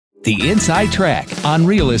The Inside Track on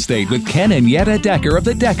real estate with Ken and Yetta Decker of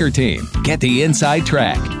the Decker Team. Get the Inside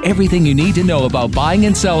Track. Everything you need to know about buying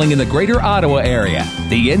and selling in the greater Ottawa area.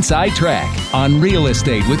 The Inside Track on real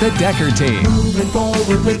estate with the Decker Team. Moving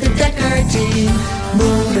forward with the Decker Team.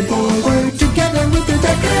 Moving forward together with the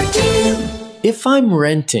Decker Team. If I'm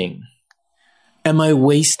renting, am I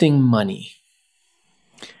wasting money?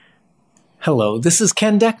 Hello, this is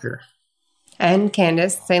Ken Decker. And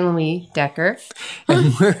Candace St. Louis Decker.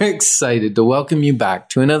 And we're excited to welcome you back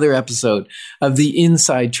to another episode of The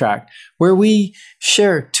Inside Track, where we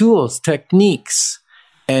share tools, techniques,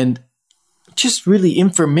 and just really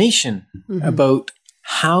information about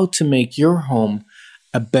how to make your home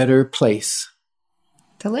a better place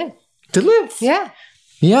To live. to live. Yeah.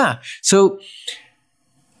 Yeah. So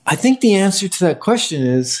I think the answer to that question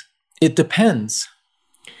is it depends.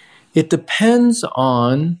 It depends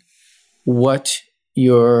on what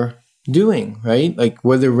you're doing, right? Like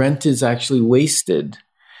whether rent is actually wasted.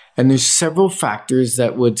 And there's several factors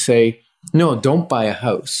that would say, no, don't buy a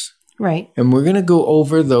house. Right. And we're going to go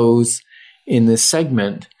over those in this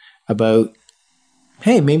segment about,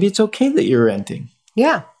 hey, maybe it's okay that you're renting.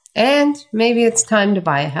 Yeah. And maybe it's time to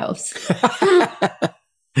buy a house.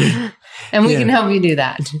 And we can help you do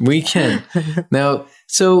that. We can. Now,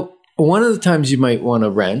 so one of the times you might want to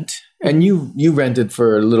rent, and you rented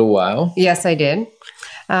for a little while. Yes, I did.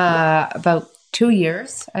 About 2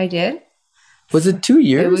 years, I did. Was it 2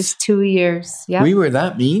 years? It was 2 years. Yeah. We were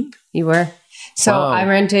that mean? You were. So Wow. I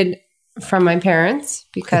rented from my parents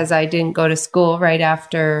because I didn't go to school right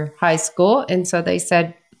after high school. And so they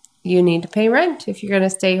said, you need to pay rent if you're going to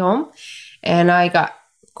stay home. And I got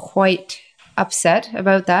quite upset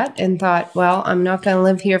about that and thought, well, I'm not going to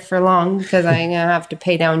live here for long because I'm going to have to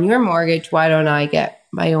pay down your mortgage. Why don't I get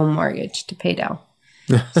my own mortgage to pay down?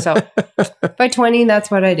 So by 20,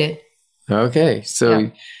 that's what I did. Okay.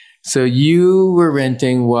 So you were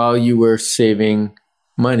renting while you were saving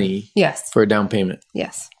money Yes. for a down payment.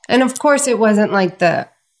 Yes. And of course, it wasn't like the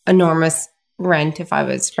enormous rent if I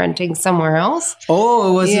was renting somewhere else. Oh,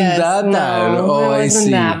 it wasn't Yes, that bad. no, Oh, it I wasn't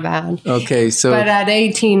see. that bad. Okay. So But at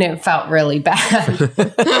 18, it felt really bad.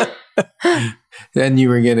 then you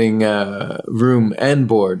were getting room and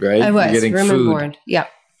board, right? I You're was getting room food. and board. Yep.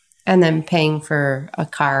 And then paying for a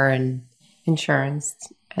car and insurance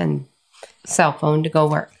and cell phone to go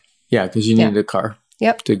work. Yeah, because you needed a car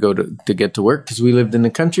Yep. to get to work because we lived in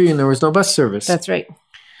the country and there was no bus service. That's right.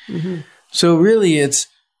 So really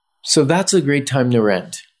so that's a great time to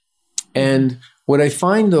rent. And what I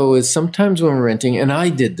find though is sometimes when we're renting, and I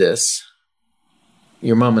did this,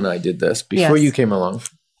 your mom and I did this before Yes. you came along.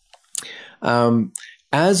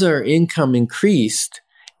 As our income increased,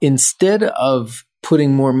 instead of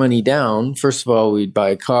putting more money down, first of all, we'd buy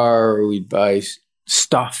a car or we'd buy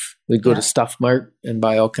stuff. We'd go to Stuff Mart and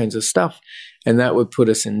buy all kinds of stuff. And that would put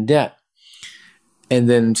us in debt. And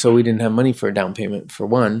then, so we didn't have money for a down payment for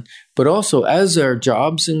one. But also, as our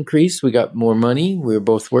jobs increased, we got more money. We were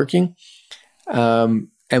both working. And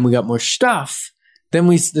we got more stuff. Then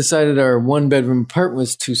we decided our one-bedroom apartment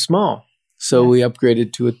was too small. So we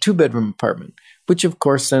upgraded to a two-bedroom apartment, which of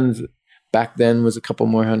course then back then was a couple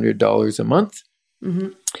more $100 a month.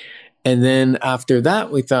 And then after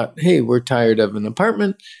that, we thought, hey, we're tired of an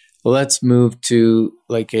apartment. Let's move to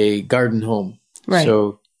like a garden home. Right.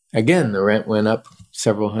 So again, the rent went up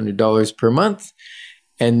several $100s per month.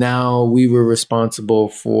 And now we were responsible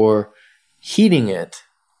for heating it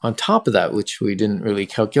on top of that, which we didn't really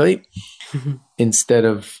calculate, instead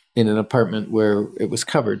of in an apartment where it was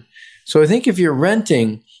covered. So I think if you're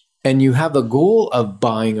renting and you have a goal of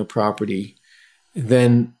buying a property,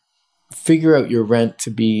 then figure out your rent to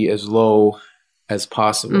be as low as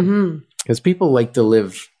possible. Because people like to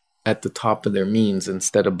live at the top of their means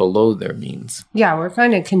instead of below their means. Yeah, we're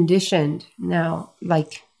kind of conditioned now,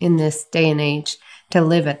 like in this day and age, to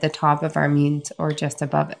live at the top of our means or just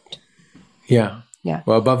above it. Yeah. Yeah.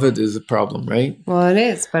 Well, above it is a problem, right? Well, it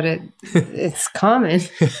is, but it's common.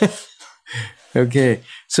 Okay.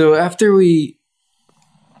 So after the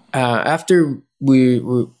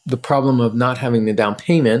problem of not having the down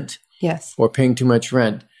payment Yes. or paying too much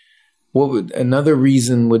rent, another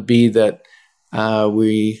reason would be that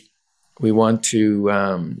we want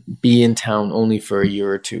to be in town only for a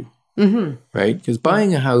year or two, right? Because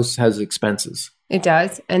buying a house has expenses. It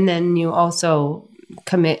does. And then you also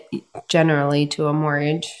commit generally to a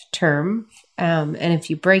mortgage term. And if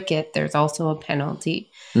you break it, there's also a penalty.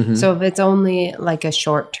 So if it's only like a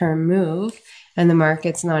short-term move and the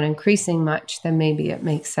market's not increasing much, then maybe it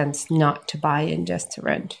makes sense not to buy and just to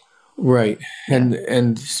rent. Right.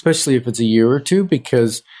 And especially if it's a year or two,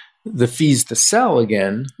 because the fees to sell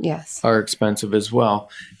again Yes. are expensive as well.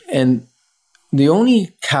 And the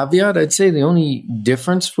only caveat, I'd say the only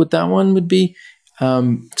difference with that one would be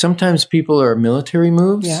sometimes people are military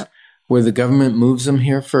moves where the government moves them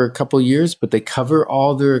here for a couple years, but they cover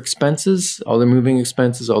all their expenses, all their moving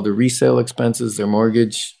expenses, all their resale expenses, their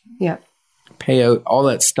mortgage payout, all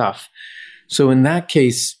that stuff. So in that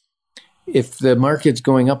case, if the market's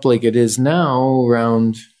going up like it is now,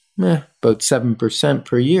 around about 7%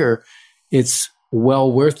 per year, it's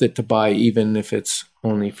well worth it to buy, even if it's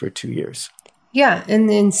only for 2 years. Yeah.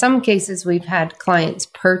 And in some cases, we've had clients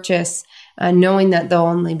purchase knowing that they'll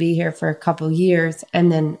only be here for a couple years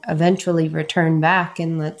and then eventually return back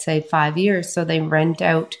in, let's say, 5 years. So they rent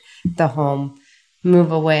out the home,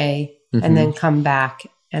 move away, and then come back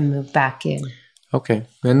and move back in. Okay.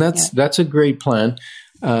 And that's a great plan.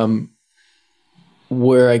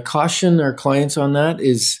 Where I caution our clients on that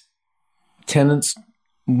is tenants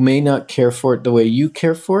may not care for it the way you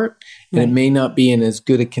care for it, and it may not be in as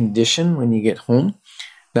good a condition when you get home.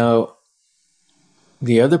 Now,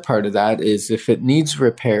 the other part of that is if it needs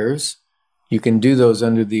repairs, you can do those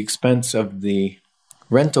under the expense of the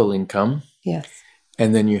rental income. Yes.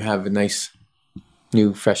 And then you have a nice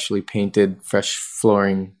new, freshly painted, fresh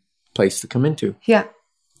flooring place to come into. Yeah.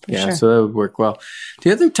 Yeah, so that would work well.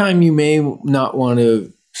 The other time you may not want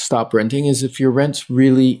to stop renting is if your rent's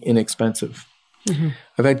really inexpensive.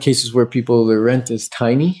 I've had cases where their rent is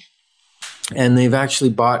tiny and they've actually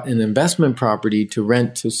bought an investment property to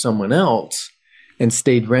rent to someone else and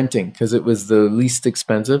stayed renting because it was the least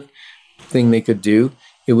expensive thing they could do.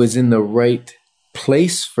 It was in the right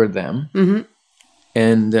place for them.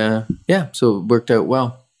 And so it worked out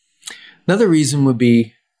well. Another reason would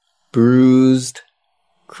be bruised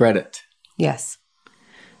credit. Yes.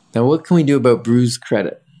 Now, what can we do about bruised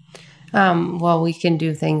credit? Well, we can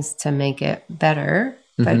do things to make it better,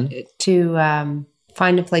 but to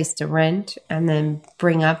find a place to rent and then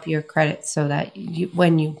bring up your credit so that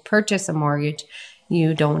when you purchase a mortgage,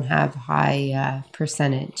 you don't have high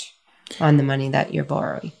percentage on the money that you're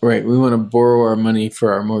borrowing. Right. We want to borrow our money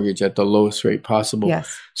for our mortgage at the lowest rate possible.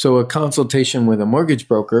 Yes. So a consultation with a mortgage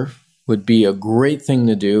broker would be a great thing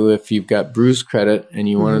to do if you've got bruised credit and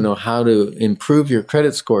you want to know how to improve your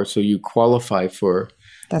credit score so you qualify for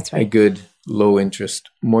a good low interest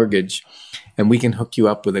mortgage. And we can hook you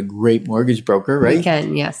up with a great mortgage broker, right? We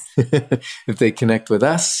can, yes. If they connect with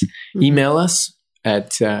us, email us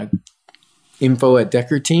at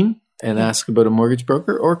info@DeckerTeam and ask about a mortgage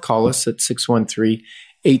broker, or call us at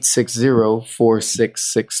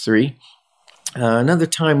 613-860-4663. Another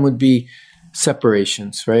time would be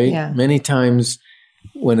separations, right? Yeah. Many times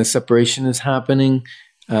when a separation is happening,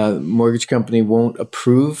 mortgage company won't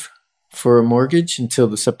approve for a mortgage until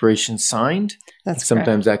the separation's signed. That's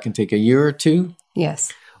Sometimes that can take a year or two.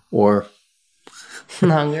 Yes. Or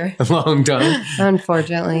longer. a long time.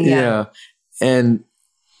 Unfortunately, yeah. And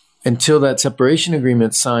until that separation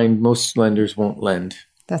agreement's signed, most lenders won't lend.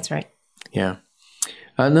 That's right. Yeah.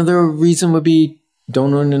 Another reason would be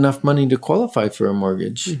don't earn enough money to qualify for a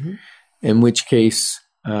mortgage. In which case,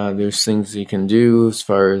 there's things you can do as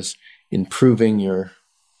far as improving your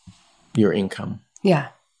income. Yeah.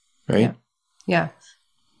 Right? Yeah.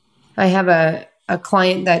 I have a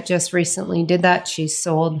client that just recently did that. She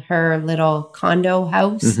sold her little condo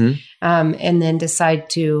house and then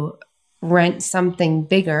decided to rent something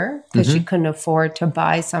bigger because she couldn't afford to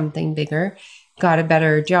buy something bigger, got a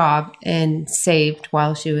better job and saved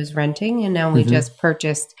while she was renting. And now we just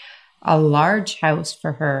purchased a large house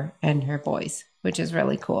for her and her boys, which is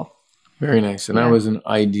really cool. Very nice. And that was an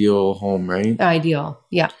ideal home, right? Ideal.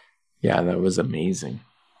 Yeah. Yeah, that was amazing.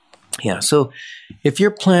 Yeah. So if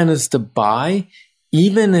your plan is to buy,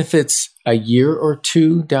 even if it's a year or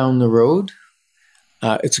two down the road,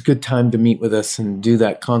 it's a good time to meet with us and do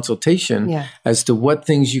that consultation as to what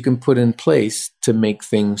things you can put in place to make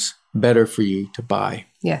things better for you to buy.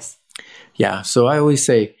 Yes. Yeah. So I always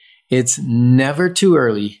say it's never too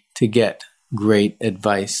early to get great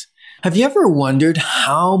advice. Have you ever wondered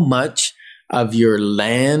how much of your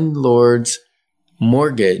landlord's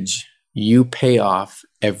mortgage you pay off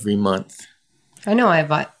every month? I know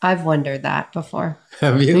I've wondered that before.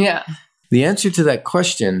 Have you? Yeah. The answer to that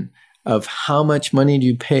question of how much money do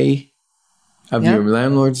you pay of your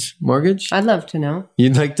landlord's mortgage? I'd love to know.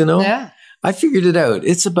 You'd like to know? Yeah. I figured it out.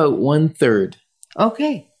 It's about 1/3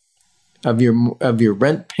 Okay. of your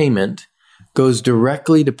rent payment goes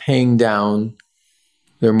directly to paying down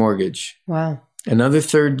their mortgage. Wow. Another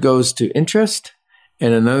third goes to interest,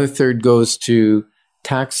 and another third goes to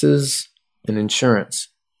taxes and insurance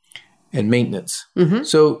and maintenance.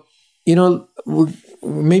 So,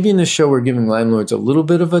 maybe in this show we're giving landlords a little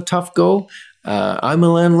bit of a tough go. I'm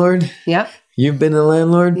a landlord. Yep. You've been a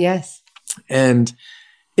landlord? Yes. And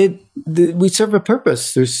we serve a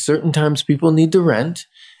purpose. There's certain times people need to rent,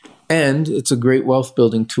 and it's a great wealth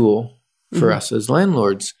building tool for us as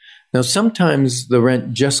landlords. Now, sometimes the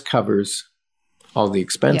rent just covers all the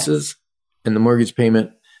expenses and the mortgage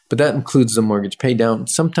payment, but that includes the mortgage pay down.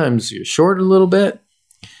 Sometimes you're short a little bit.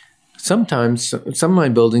 Sometimes some of my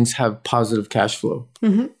buildings have positive cash flow,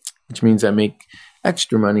 which means I make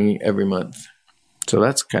extra money every month. So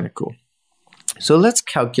that's kind of cool. So let's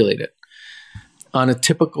calculate it on a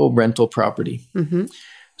typical rental property.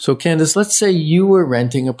 So Candace, let's say you were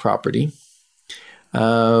renting a property.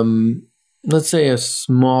 Let's say a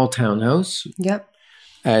small townhouse Yep.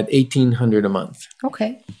 at $1,800 a month.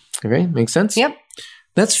 Okay. Okay, makes sense? Yep.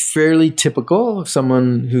 That's fairly typical of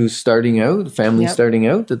someone who's starting out, a family starting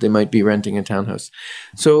out, that they might be renting a townhouse.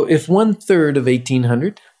 So if 1/3 of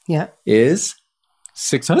 1,800 Yep. is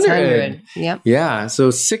 600. Yep. Yeah, so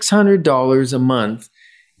 $600 a month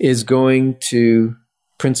is going to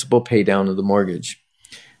principal pay down of the mortgage.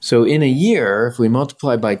 So in a year, if we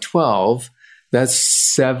multiply by 12, that's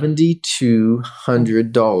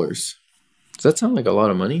 $7,200. Does that sound like a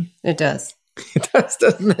lot of money? It does. It does,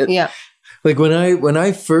 doesn't it? Yeah. Like when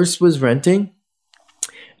I first was renting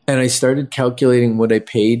and I started calculating what I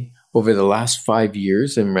paid over the last 5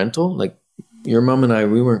 years in rental, like your mom and I,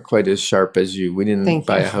 we weren't quite as sharp as you. We didn't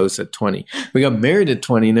buy a house at 20. We got married at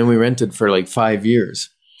 20 and then we rented for like 5 years.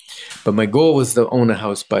 But my goal was to own a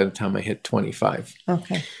house by the time I hit 25.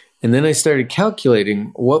 Okay. And then I started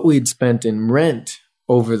calculating what we'd spent in rent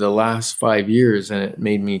over the last 5 years, and it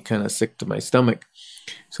made me kind of sick to my stomach.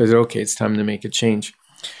 So I said, okay, it's time to make a change.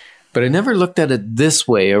 But I never looked at it this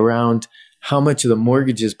way around how much of the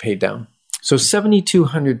mortgage is paid down. So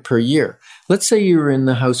 $7,200 per year. Let's say you were in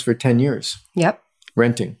the house for 10 years. Yep.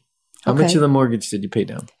 Renting. How much of the mortgage did you pay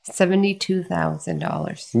down?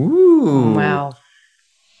 $72,000. Ooh. Wow.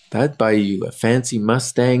 That'd buy you a fancy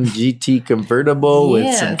Mustang GT convertible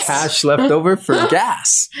with some cash left over for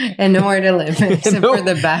gas. And nowhere to live except for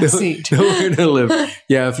the back seat. Nowhere to live.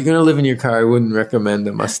 Yeah, if you're going to live in your car, I wouldn't recommend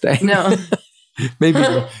a Mustang. No. maybe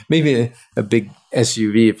a big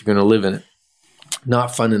SUV if you're going to live in it.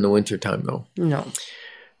 Not fun in the wintertime, though. No.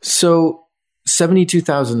 So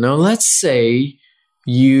 $72,000. Now, let's say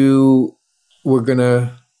you were going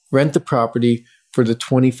to rent the property for the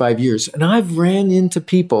 25 years. And I've ran into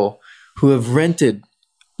people who have rented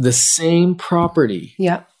the same property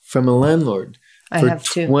from a landlord for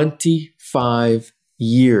 25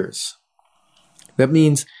 years. That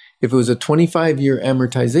means if it was a 25-year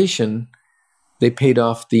amortization, they paid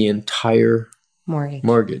off the entire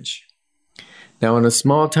mortgage. Now, in a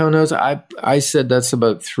small townhouse, I said that's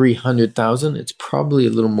about $300,000. It's probably a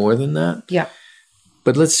little more than that. Yeah.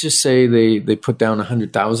 But let's just say they put down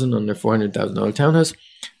 $100,000 on their $400,000 townhouse.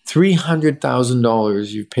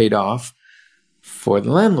 $300,000 you've paid off for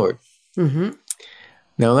the landlord. Now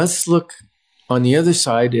let's look on the other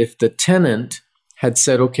side. If the tenant had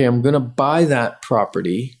said, "Okay, I'm going to buy that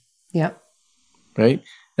property, right, and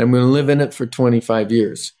I'm going to live in it for 25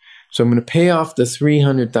 years. So I'm going to pay off the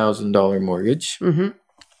 $300,000 mortgage."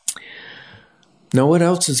 Now, what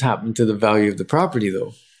else has happened to the value of the property,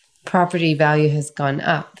 though? Property value has gone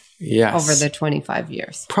up over the 25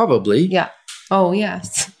 years. Probably. Yeah. Oh,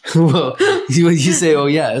 yes. Well, you say, oh,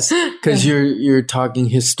 yes, because you're talking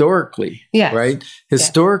historically, right?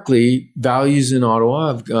 Historically, values in Ottawa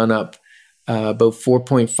have gone up about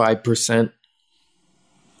 4.5%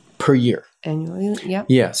 per year. Annually, yep.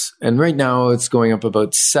 Yes. And right now it's going up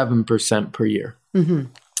about 7% per year.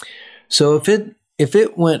 So if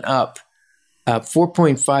it went up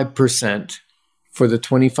 4.5% for the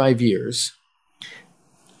 25 years,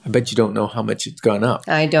 I bet you don't know how much it's gone up.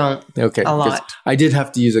 I don't. Okay. A lot. I did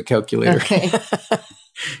have to use a calculator. Okay.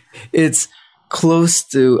 It's close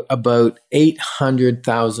to about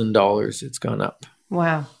 $800,000 it's gone up.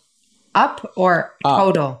 Wow. Up or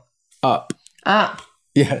total? Up. Up.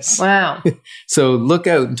 Yes. Wow. So look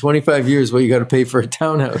out in 25 years what you got to pay for a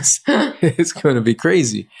townhouse. It's going to be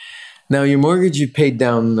crazy. Now your mortgage you paid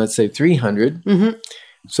down, let's say $300.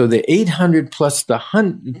 So the $800 plus the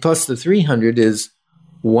 $300 is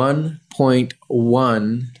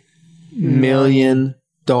 $1.1 million.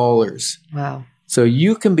 Wow. So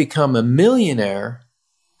you can become a millionaire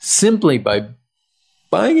simply by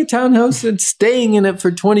buying a townhouse and staying in it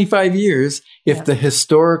for 25 years if the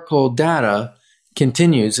historical data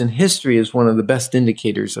continues. And history is one of the best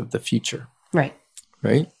indicators of the future. Right.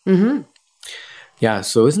 Right? Yeah.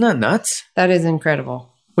 So isn't that nuts? That is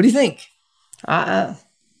incredible. What do you think?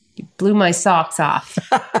 You blew my socks off.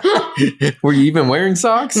 Were you even wearing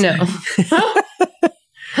socks? No.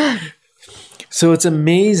 So it's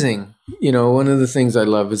amazing one of the things I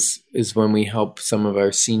love is when we help some of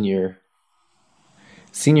our senior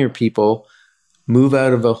people move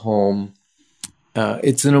out of a home.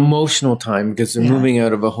 It's an emotional time because they're moving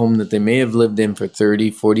out of a home that they may have lived in for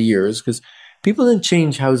 30, 40 years, because people didn't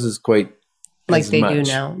change houses quite Like as they much.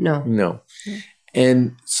 do now. No. No.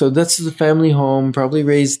 And so that's the family home, probably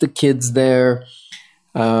raised the kids there.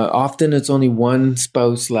 Often it's only one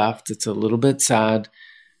spouse left. It's a little bit sad.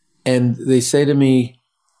 And they say to me,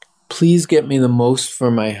 please get me the most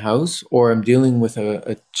for my house, or I'm dealing with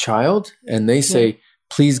a child. And they say,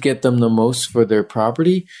 please get them the most for their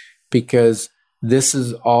property, because this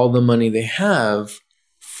is all the money they have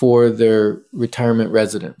for their retirement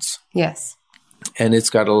residence. Yes. And it's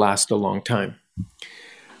got to last a long time.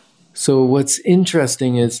 So what's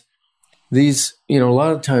interesting is these, a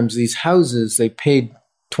lot of times these houses, they paid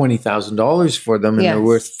 $20,000 for them and they're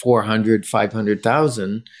worth $400,000,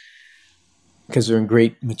 $500,000 because they're in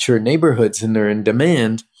great mature neighborhoods and they're in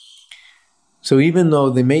demand. So even though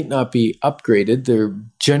they may not be upgraded, they're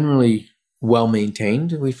generally well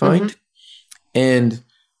maintained, we find, and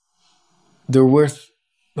they're worth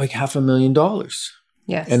like $500,000.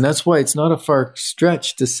 Yes. And that's why it's not a far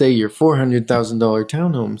stretch to say your $400,000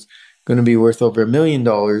 townhome's going to be worth over $1 million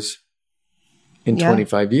in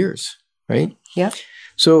 25 years, right? Yeah.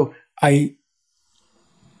 So I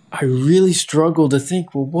really struggle to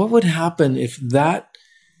think, well, what would happen if that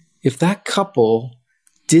couple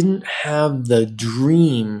didn't have the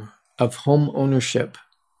dream of home ownership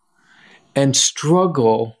and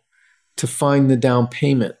struggle to find the down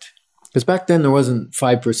payment? Because back then there wasn't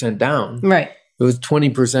 5% down. Right. It was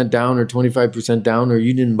 20% down or 25% down, or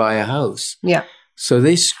you didn't buy a house. Yeah. So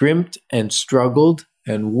they scrimped and struggled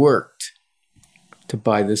and worked to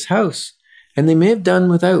buy this house. And they may have done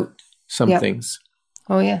without some things.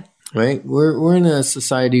 Oh, yeah. Right? We're in a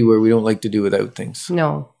society where we don't like to do without things.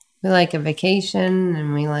 No. We like a vacation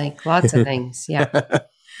and we like lots of things. Yeah.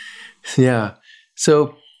 Yeah.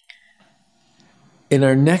 So in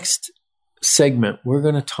our next segment, we're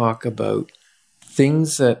going to talk about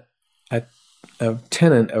things that a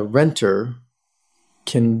tenant, a renter,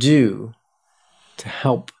 can do to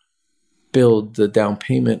help build the down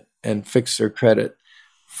payment and fix their credit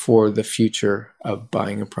for the future of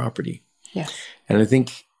buying a property. Yes. And I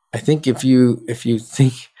think if you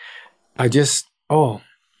think,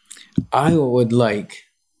 I would like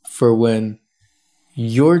for when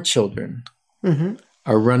your children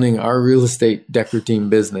are running our real estate Decker Team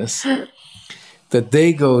business, that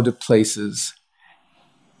they go to places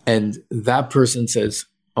and that person says,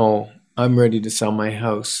 oh, I'm ready to sell my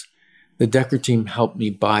house. The Decker Team helped me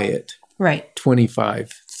buy it Right.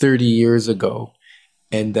 25, 30 years ago.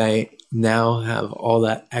 And they now have all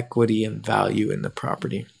that equity and value in the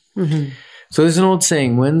property. So there's an old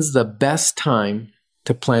saying, when's the best time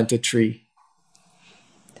to plant a tree?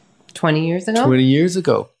 20 years ago? 20 years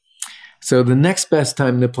ago. So the next best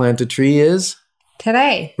time to plant a tree is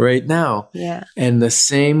Today. right now. Yeah. And the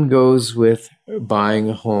same goes with buying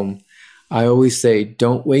a home. I always say,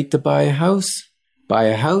 don't wait to buy a house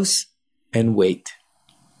and wait.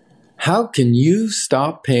 How can you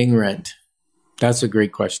stop paying rent? That's a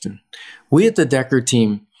great question. We at the Decker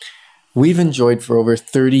Team, we've enjoyed for over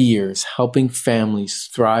 30 years helping families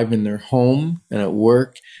thrive in their home and at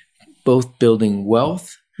work, both building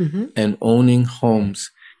wealth and owning homes,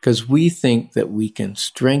 because we think that we can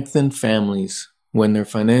strengthen families when their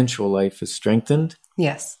financial life is strengthened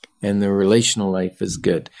Yes. and their relational life is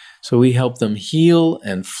good. So we help them heal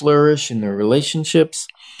and flourish in their relationships.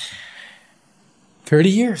 30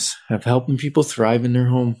 years of helping people thrive in their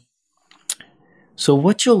home. So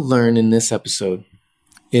what you'll learn in this episode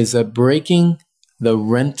is that breaking the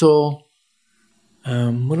rental,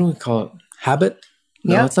 what do we call it? Habit?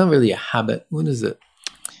 No, it's not really a habit. What is it?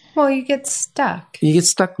 Well, you get stuck. You get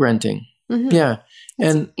stuck renting. Yeah.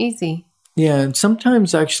 And Easy. yeah, and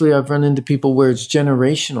sometimes actually I've run into people where it's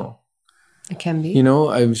generational. It can be.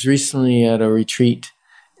 I was recently at a retreat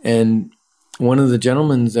and one of the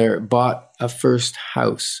gentlemen there bought his first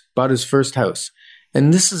house.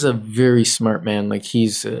 And this is a very smart man. Like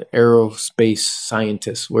he's an aerospace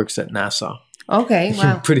scientist, works at NASA. Okay.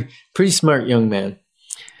 Wow. Pretty smart young man.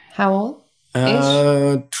 How old?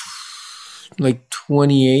 Like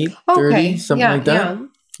 28, 30, something like that.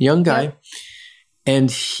 Young guy. Yeah.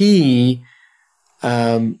 And he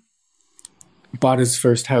bought his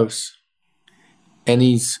first house. And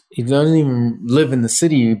he doesn't even live in the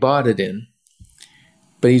city he bought it in.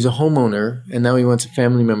 But he's a homeowner, and now he wants a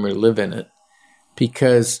family member to live in it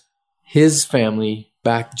because his family,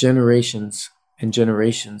 back generations and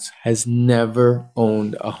generations, has never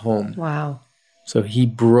owned a home. Wow. So he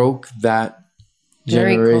broke that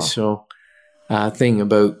Very cool. generational thing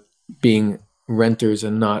about being renters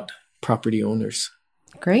and not property owners.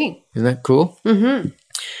 Great. Isn't that cool? Mm-hmm.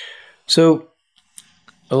 So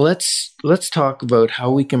let's talk about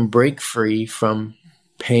how we can break free from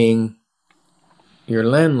paying your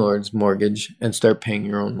landlord's mortgage and start paying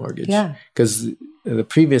your own mortgage. Yeah. Because the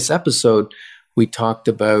previous episode, we talked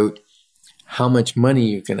about how much money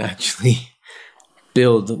you can actually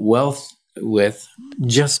build wealth with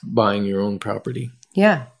just buying your own property.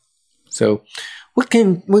 Yeah. So what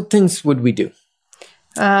things would we do?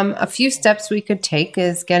 A few steps we could take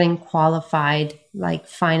is getting qualified, like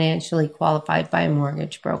financially qualified by a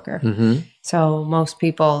mortgage broker. Mm-hmm. So most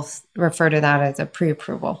people refer to that as a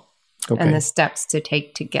pre-approval and the steps to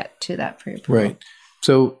take to get to that pre-approval. Right.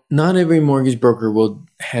 So not every mortgage broker will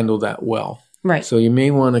handle that well. Right. So you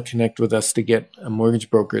may want to connect with us to get a mortgage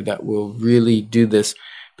broker that will really do this,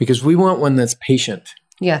 because we want one that's patient.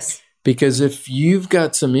 Yes. Because if you've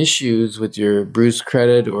got some issues with your bruised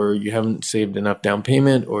credit, or you haven't saved enough down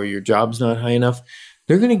payment, or your job's not high enough,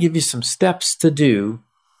 they're going to give you some steps to do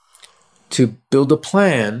to build a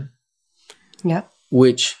plan, Yep.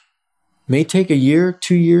 which may take a year,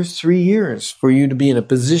 2 years, 3 years for you to be in a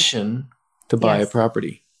position to buy a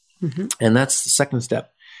property. Mm-hmm. And that's the second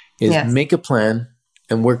step, is make a plan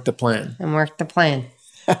and work the plan. And work the plan.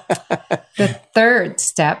 The third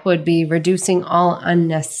step would be reducing all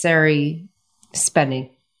unnecessary spending.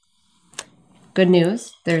 Good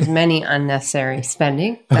news. There's many unnecessary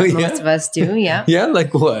spending that most of us do. Yeah. Yeah,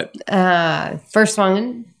 like what? First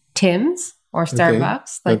one, Tim's or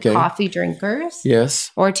Starbucks, like coffee drinkers.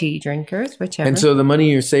 Yes. Or tea drinkers, whichever. And so the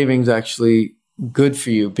money you're saving is actually good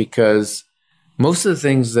for you, because most of the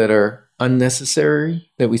things that are unnecessary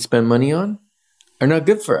that we spend money on are not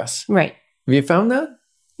good for us. Right. Have you found that?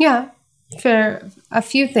 Yeah. For a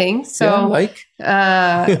few things. So, yeah, like?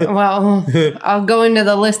 Well, I'll go into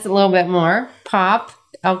the list a little bit more. Pop,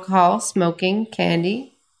 alcohol, smoking,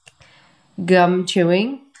 candy, gum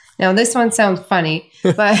chewing. Now, this one sounds funny,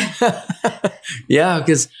 but... Yeah,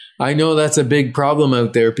 because I know that's a big problem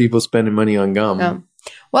out there, people spending money on gum.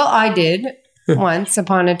 Well, I did once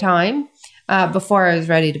upon a time before I was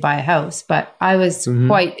ready to buy a house, but I was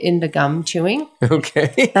quite into gum chewing.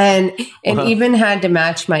 Okay. And even had to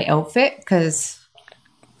match my outfit because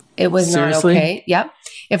it was Seriously? not okay. Yep.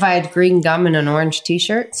 If I had green gum and an orange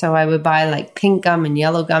t-shirt, so I would buy like pink gum and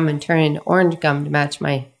yellow gum and turn into orange gum to match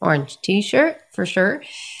my orange t-shirt for sure.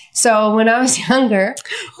 So when I was younger,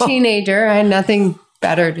 teenager, I had nothing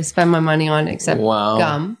better to spend my money on except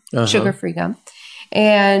gum, sugar-free gum.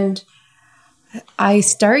 And I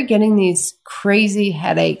started getting these crazy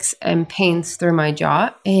headaches and pains through my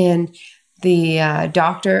jaw. And I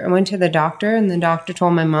went to the doctor, and the doctor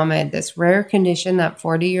told my mom I had this rare condition that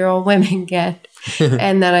 40-year-old women get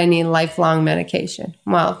and that I need lifelong medication.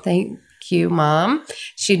 Well, thank you, Mom.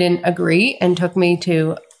 She didn't agree and took me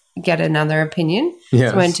to get another opinion.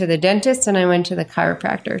 Yes. So I went to the dentist and I went to the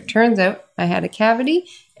chiropractor. Turns out I had a cavity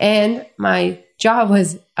and my jaw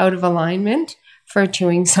was out of alignment for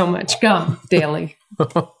chewing so much gum daily.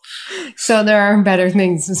 So there are better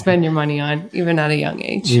things to spend your money on, even at a young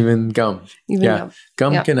age. Even gum.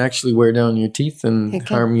 Gum can actually wear down your teeth and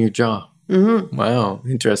harm your jaw. Mm-hmm. Wow,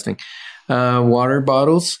 interesting. Water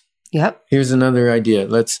bottles. Yep. Here's another idea.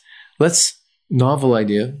 Let's novel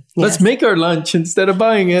idea. Yes. Let's make our lunch instead of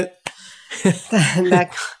buying it.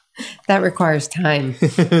 That requires time.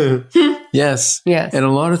 Yes. Yes. And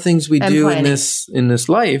a lot of things we do planning. in this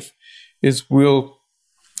life is we'll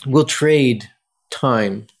trade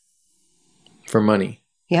time for money.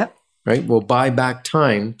 Yep. Right? We'll buy back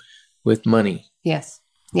time with money. Yes.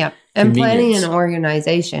 Yep. And planning and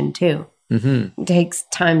organization too. Mm-hmm. It takes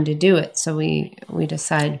time to do it. So we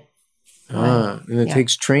decide. And it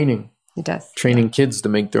takes training. It does. Training kids to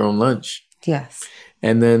make their own lunch. Yes.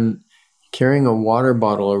 And then carrying a water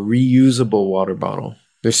bottle, a reusable water bottle.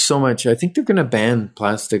 There's so much. I think they're going to ban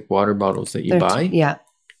plastic water bottles that you buy. Yeah.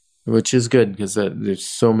 Which is good, because there's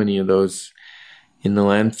so many of those in the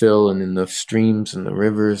landfill and in the streams and the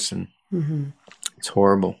rivers, and it's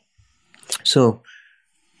horrible. So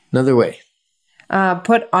another way.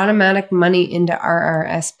 Put automatic money into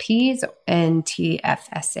RRSPs and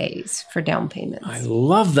TFSAs for down payments. I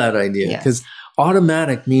love that idea, because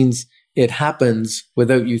automatic means it happens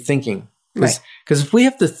without you thinking. Because if we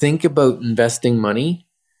have to think about investing money,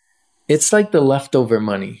 it's like the leftover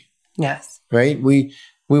money. Yes. Right? We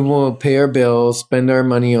will pay our bills, spend our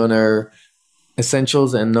money on our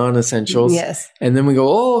essentials and non-essentials. Yes. And then we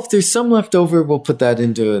go, if there's some left over, we'll put that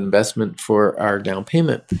into an investment for our down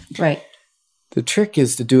payment. Right. The trick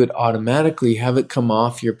is to do it automatically, have it come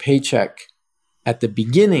off your paycheck at the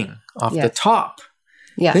beginning, off the top.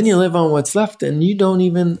 Yes. Then you live on what's left, and you don't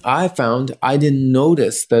even, I found, I didn't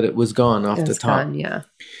notice that it was gone off the It's top. gone, yeah.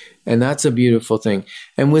 And that's a beautiful thing.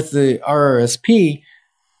 And with the RRSP,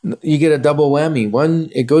 you get a double whammy. One,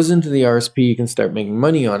 it goes into the RSP, you can start making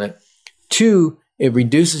money on it. Two, it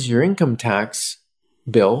reduces your income tax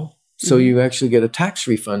bill. So you actually get a tax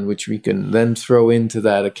refund, which we can then throw into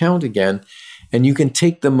that account again. And you can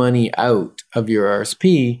take the money out of your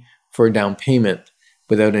RSP for a down payment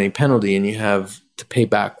without any penalty. And you have to pay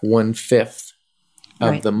back 1/5 of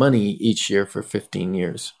Right. the money each year for 15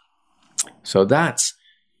 years. So that's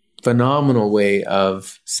a phenomenal way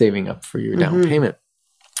of saving up for your down payment.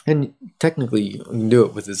 And technically, you can do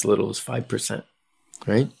it with as little as 5%,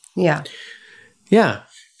 right? Yeah. Yeah.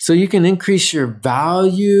 So you can increase your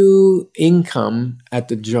value income at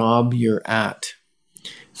the job you're at.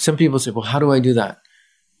 Some people say, well, how do I do that?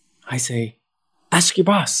 I say, ask your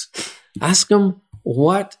boss. Ask him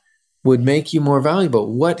what would make you more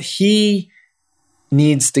valuable, what he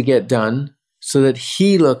needs to get done so that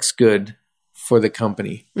he looks good for the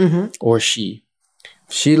company or she.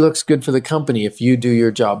 She looks good for the company if you do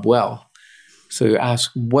your job well. So you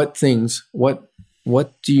ask what things, what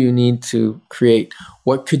do you need to create?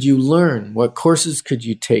 What could you learn? What courses could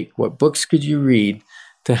you take? What books could you read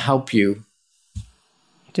to help you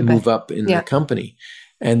move up in the company?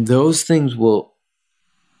 And those things will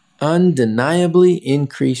undeniably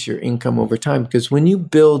increase your income over time, because when you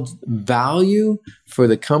build value for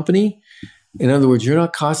the company, in other words, you're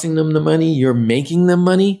not costing them the money, you're making them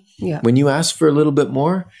money. Yeah. When you ask for a little bit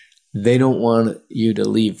more, they don't want you to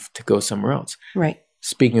leave to go somewhere else. Right.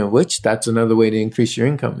 Speaking of which, that's another way to increase your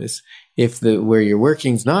income is if where you're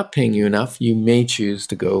working is not paying you enough, you may choose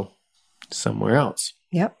to go somewhere else.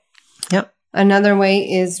 Yep. Yep. Another way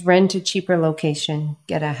is rent a cheaper location.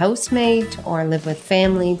 Get a housemate or live with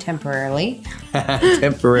family temporarily.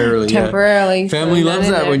 Temporarily. Temporarily. Family loves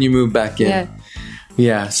that when you move back in. Yeah.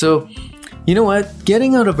 Yeah. So, you know what?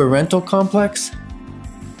 Getting out of a rental complex,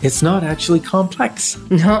 it's not actually complex.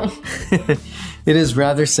 No. It is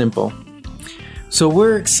rather simple. So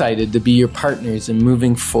we're excited to be your partners in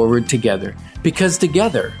moving forward together, because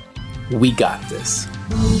together we got this.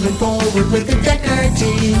 Moving forward with the Decker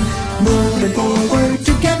team. Moving forward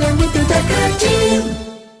together with the Decker team.